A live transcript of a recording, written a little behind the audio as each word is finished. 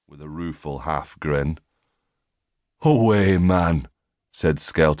rueful half-grin. "Away, man," said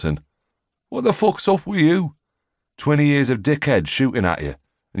Skelton. "What the fuck's up with you? 20 years of dickhead shooting at you,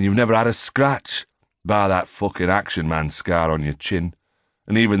 and you've never had a scratch, bar that fucking Action Man scar on your chin,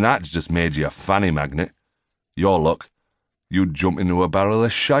 and even that's just made you a fanny magnet. Your luck, you'd jump into a barrel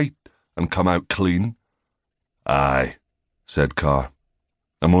of shite and come out clean." "Aye," said Carr.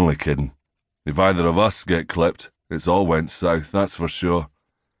 "I'm only kidding. If either of us get clipped, it's all went south, that's for sure."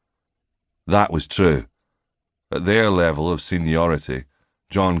 That was true. At their level of seniority,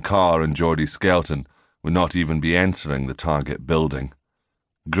 John Carr and Geordie Skelton would not even be entering the target building.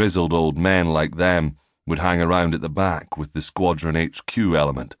 Grizzled old men like them would hang around at the back with the Squadron HQ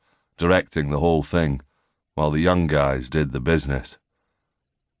element, directing the whole thing, while the young guys did the business.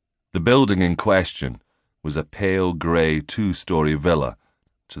 The building in question was a pale grey 2-story villa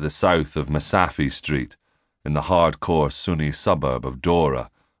to the south of Masafi Street, in the hardcore Sunni suburb of Dora,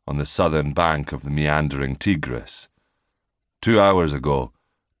 on the southern bank of the meandering Tigris. 2 hours ago,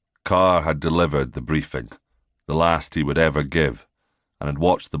 Carr had delivered the briefing, the last he would ever give, and had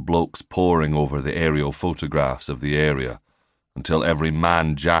watched the blokes poring over the aerial photographs of the area until every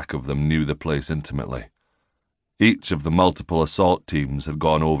man-jack of them knew the place intimately. Each of the multiple assault teams had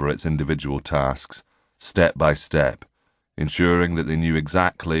gone over its individual tasks, step by step, ensuring that they knew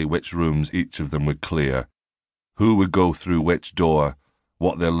exactly which rooms each of them would clear, who would go through which door,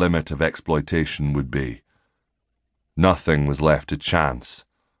 what their limit of exploitation would be. Nothing was left to chance.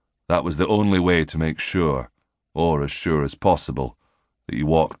 That was the only way to make sure, or as sure as possible, that you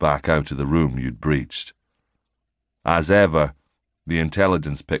walked back out of the room you'd breached. As ever, the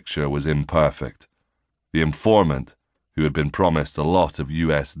intelligence picture was imperfect. The informant, who had been promised a lot of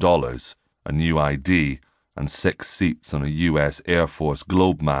US dollars, a new ID, and 6 seats on a US Air Force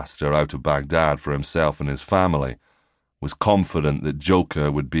Globemaster out of Baghdad for himself and his family, was confident that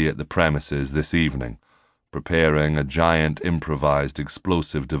Joker would be at the premises this evening, preparing a giant improvised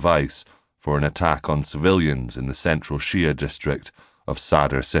explosive device for an attack on civilians in the central Shia district of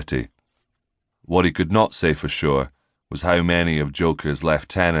Sadr City. What he could not say for sure was how many of Joker's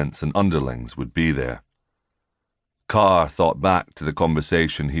lieutenants and underlings would be there. Carr thought back to the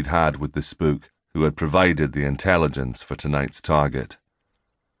conversation he'd had with the spook who had provided the intelligence for tonight's target.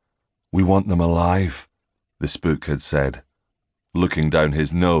 "We want them alive," the spook had said, looking down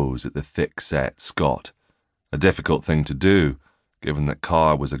his nose at the thick-set Scot, a difficult thing to do, given that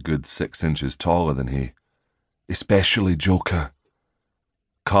Carr was a good 6 inches taller than he. "Especially Joker."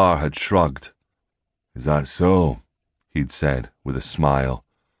 Carr had shrugged. "Is that so?" he'd said, with a smile.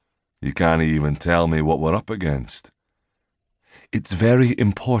 "You can't even tell me what we're up against." "It's very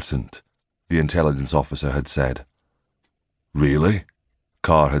important," the intelligence officer had said. "Really?"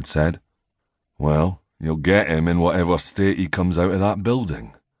 Carr had said. "Well, you'll get him in whatever state he comes out of that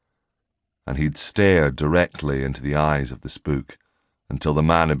building." And he'd stared directly into the eyes of the spook until the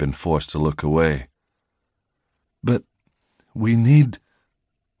man had been forced to look away. "But we need,"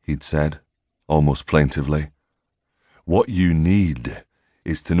 he'd said, almost plaintively. "What you need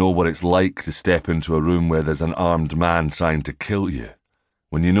is to know what it's like to step into a room where there's an armed man trying to kill you.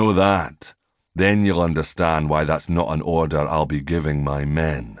 When you know that, then you'll understand why that's not an order I'll be giving my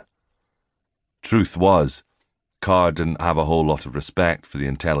men." Truth was, Carr didn't have a whole lot of respect for the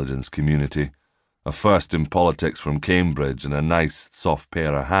intelligence community. A first in politics from Cambridge and a nice, soft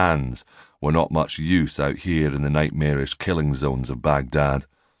pair of hands were not much use out here in the nightmarish killing zones of Baghdad,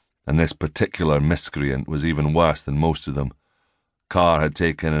 and this particular miscreant was even worse than most of them. Carr had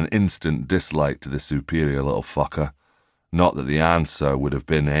taken an instant dislike to the superior little fucker. Not that the answer would have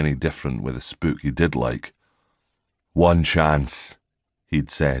been any different with a spook he did like. "One chance," he'd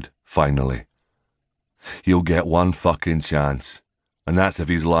said, finally. "He'll get one fucking chance, and that's if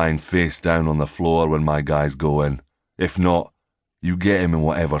he's lying face down on the floor when my guys go in. If not, you get him in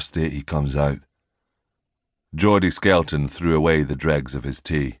whatever state he comes out." Geordie Skelton threw away the dregs of his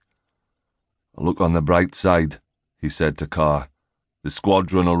tea. "Look on the bright side," he said to Carr. "The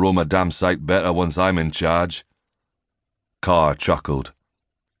squadron will roam a damn sight better once I'm in charge." Carr chuckled.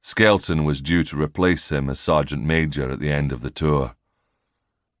 Skelton was due to replace him as Sergeant Major at the end of the tour.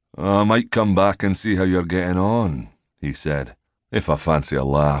 "I might come back and see how you're getting on," he said, "if I fancy a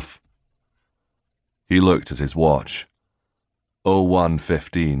laugh." He looked at his watch.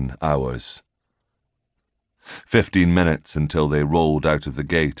 01:15 hours. 15 minutes until they rolled out of the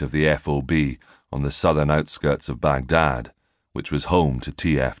gate of the FOB on the southern outskirts of Baghdad, which was home to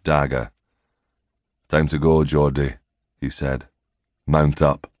TF Dagger. "Time to go, Geordie," he said. "Mount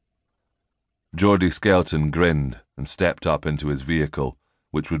up." Geordie Skelton grinned and stepped up into his vehicle,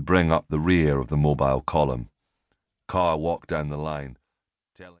 which would bring up the rear of the mobile column. Carr walked down the line,